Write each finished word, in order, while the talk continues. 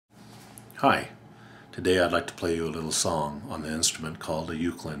Hi, today I'd like to play you a little song on the instrument called a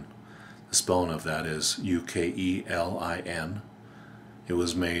ukelin. The spelling of that is Ukelin. It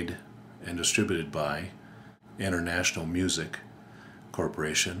was made and distributed by International Music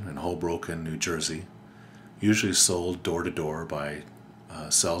Corporation in Hoboken, New Jersey, usually sold door to door by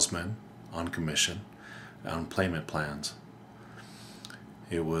salesmen on commission on payment plans.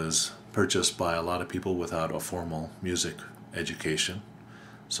 It was purchased by a lot of people without a formal music education,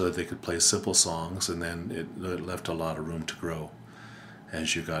 so that they could play simple songs, and then it left a lot of room to grow.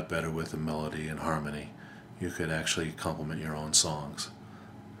 As you got better with the melody and harmony, you could actually complement your own songs.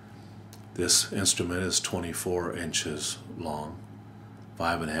 This instrument is 24 inches long,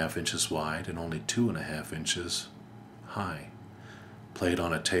 5.5 inches wide, and only 2.5 inches high. Played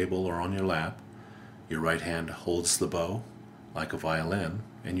on a table or on your lap. Your right hand holds the bow like a violin,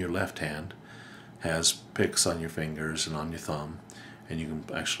 and your left hand has picks on your fingers and on your thumb, and you can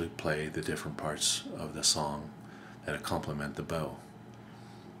actually play the different parts of the song that complement the bow.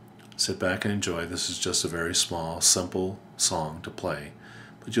 Sit back and enjoy. This is just a very small, simple song to play,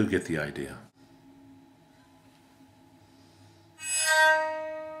 but you'll get the idea.